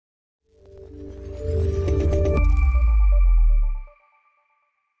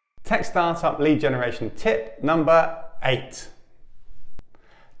Tech startup lead generation tip number 8.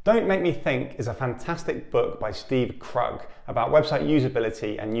 Don't Make Me Think is a fantastic book by Steve Krug about website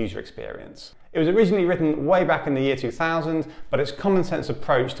usability and user experience. It was originally written way back in the year 2000, but its common sense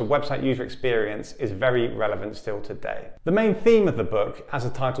approach to website user experience is very relevant still today. The main theme of the book, as the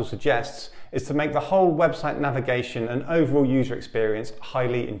title suggests, is to make the whole website navigation and overall user experience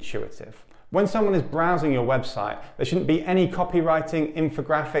highly intuitive. When someone is browsing your website, there shouldn't be any copywriting,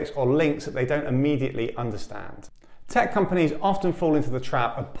 infographics, or links that they don't immediately understand. Tech companies often fall into the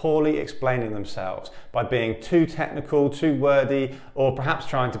trap of poorly explaining themselves by being too technical, too wordy, or perhaps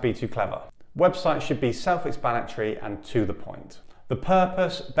trying to be too clever. Websites should be self-explanatory and to the point. The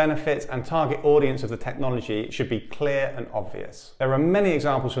purpose, benefits, and target audience of the technology should be clear and obvious. There are many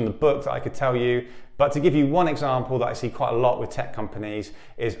examples from the book that I could tell you, but to give you one example that I see quite a lot with tech companies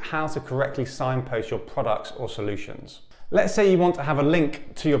is how to correctly signpost your products or solutions. Let's say you want to have a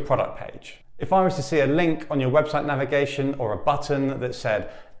link to your product page. If I was to see a link on your website navigation or a button that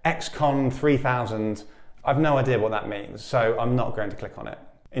said XCon 3000, I've no idea what that means, so I'm not going to click on it.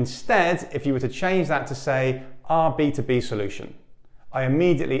 Instead, if you were to change that to say our B2B solution, I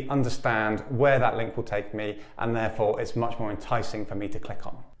immediately understand where that link will take me, and therefore it's much more enticing for me to click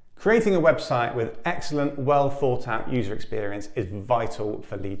on. Creating a website with excellent, well thought out user experience is vital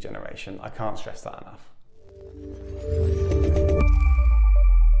for lead generation. I can't stress that enough.